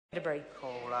Canterbury.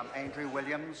 Call Andrew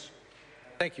Williams.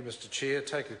 Thank you, Mr Chair.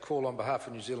 Take a call on behalf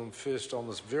of New Zealand First on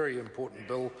this very important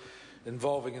bill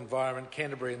involving Environment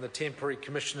Canterbury and the temporary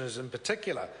commissioners in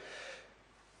particular.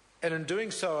 And in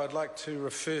doing so, I'd like to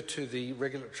refer to the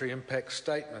regulatory impact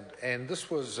statement. And this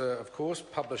was, of course,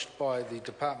 published by the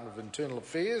Department of Internal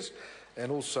Affairs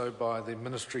and also by the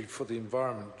Ministry for the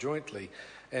Environment jointly.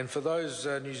 And for those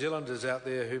New Zealanders out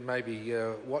there who may be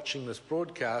watching this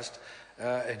broadcast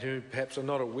and who perhaps are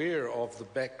not aware of the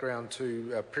background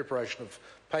to preparation of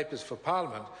papers for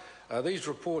Parliament, these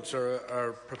reports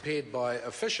are prepared by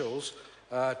officials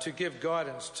to give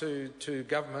guidance to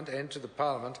government and to the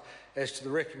Parliament as to the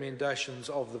recommendations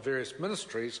of the various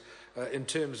ministries in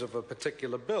terms of a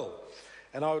particular bill.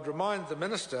 And I would remind the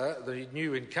Minister, the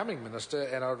new incoming Minister,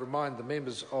 and I would remind the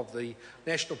members of the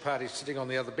National Party sitting on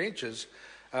the other benches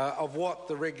of what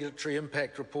the regulatory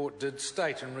impact report did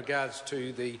state in regards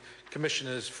to the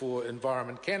Commissioners for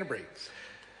Environment Canterbury.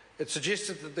 It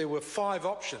suggested that there were 5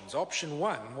 options. Option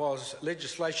 1 was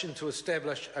legislation to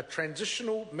establish a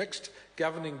transitional mixed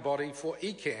governing body for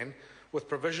ECAN with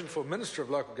provision for Minister of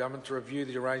Local Government to review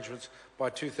the arrangements by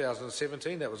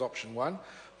 2017. That was option 1.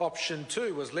 Option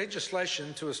 2 was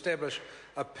legislation to establish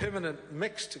a permanent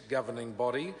mixed governing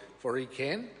body for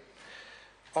ECAN.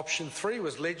 Option 3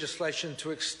 was legislation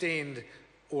to extend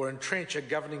or entrench a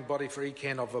governing body for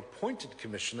ECAN of appointed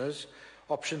commissioners.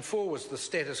 Option 4 was the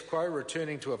status quo,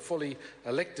 returning to a fully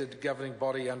elected governing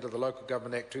body under the Local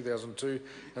Government Act 2002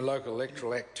 and Local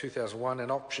Electoral Act 2001.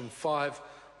 And option 5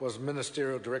 was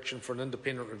ministerial direction for an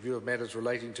independent review of matters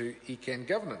relating to ECAN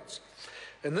governance.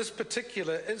 In this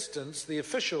particular instance, the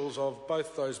officials of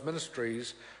both those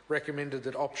ministries recommended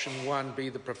that option 1 be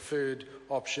the preferred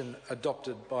option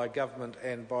adopted by government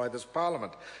and by this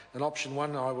Parliament. And option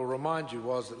 1, I will remind you,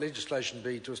 was that legislation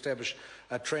be to establish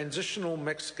a transitional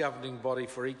mixed governing body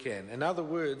for ECAN. In other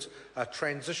words, a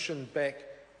transition back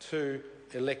to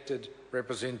elected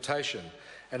representation.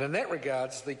 And in that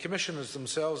regards, the commissioners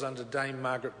themselves under Dame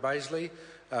Margaret Baisley,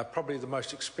 probably the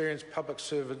most experienced public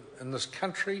servant in this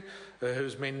country, who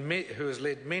has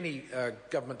led many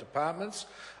government departments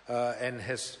and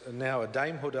has now a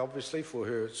damehood, obviously, for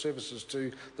her services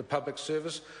to the public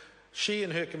service. She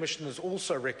and her commissioners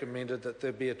also recommended that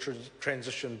there be a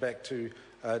transition back to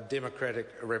democratic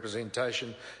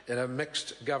representation in a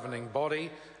mixed governing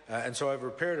body. And so over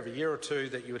a period of a year or two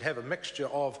that you would have a mixture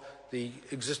of the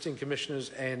existing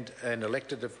commissioners and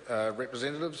elected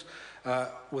representatives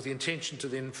with the intention to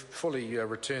then fully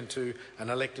return to an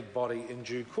elected body in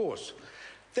due course.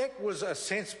 That was a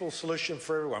sensible solution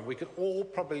for everyone. We could all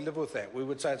probably live with that. We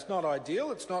would say it's not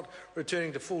ideal, it's not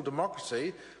returning to full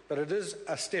democracy, but it is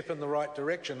a step in the right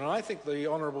direction. And I think the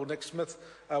Honourable Nick Smith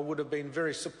would have been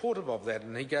very supportive of that,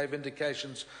 and he gave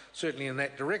indications certainly in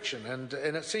that direction. And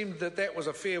it seemed that that was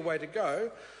a fair way to go,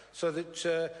 so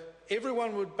that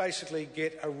everyone would basically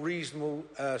get a reasonable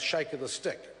shake of the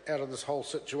stick out of this whole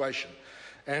situation.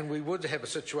 And we would have a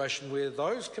situation where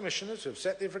those commissioners who have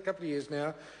sat there for a couple of years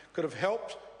now could have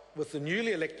helped with the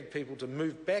newly elected people to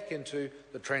move back into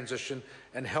the transition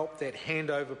and help that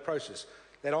handover process.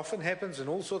 That often happens in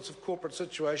all sorts of corporate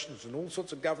situations and all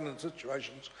sorts of governance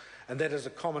situations, and that is a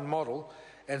common model,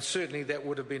 and certainly that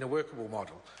would have been a workable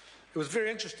model. It was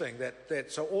very interesting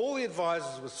that so all the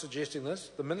advisors were suggesting this,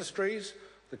 the ministries,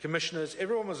 the commissioners,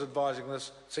 everyone was advising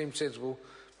this, it seemed sensible,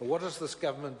 but what does this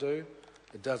government do?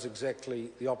 It does exactly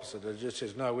the opposite. It just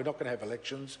says, no, we're not going to have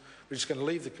elections. We're just going to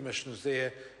leave the commissioners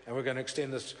there, and we're going to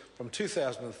extend this from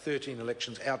 2013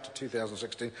 elections out to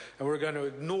 2016, and we're going to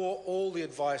ignore all the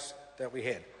advice that we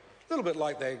had. A little bit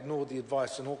like they ignored the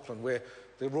advice in Auckland, where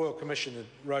the Royal Commission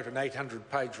wrote an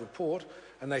 800-page report,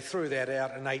 and they threw that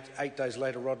out, and eight days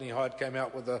later Rodney Hyde came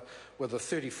out with a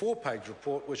 34-page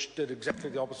report, which did exactly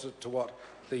the opposite to what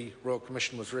the Royal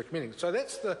Commission was recommending. So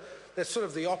that's sort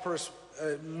of the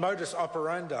modus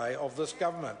operandi of this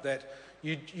government, that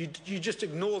you just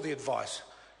ignore the advice.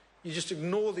 You just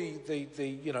ignore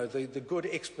the good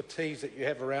expertise that you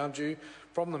have around you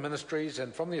from the ministries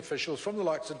and from the officials, from the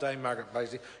likes of Dame Margaret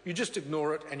Baisley. You just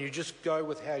ignore it and you just go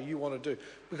with how you want to do,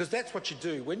 because that's what you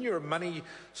do when you're a money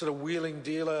sort of wheeling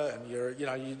dealer and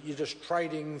you're just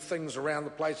trading things around the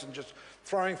place and just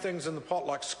throwing things in the pot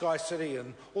like Sky City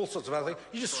and all sorts of other things.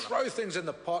 You just throw things in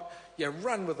the pot. You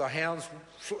run with the hounds,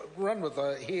 run with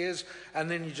the hares, and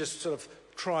then you just sort of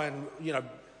try and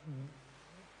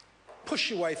push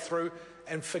your way through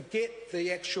and forget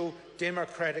the actual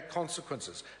democratic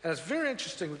consequences. And it's very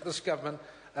interesting that this government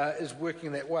is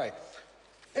working that way.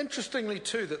 Interestingly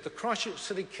too, that the Christchurch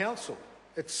City Council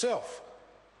itself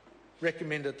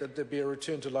recommended that there be a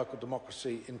return to local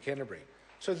democracy in Canterbury.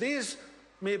 So there's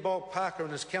Mayor Bob Parker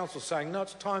and his council saying, no,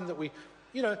 it's time that we,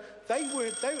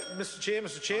 Mr Chair,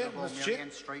 Mr Chair, Honourable Mr Chair.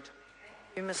 Millian Street.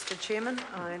 Thank you, Mr Chairman.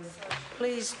 I'm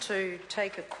pleased to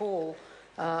take a call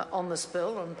on this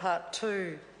bill, on part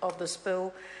 2 of this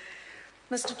bill.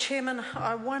 Mr Chairman,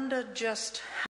 I wonder just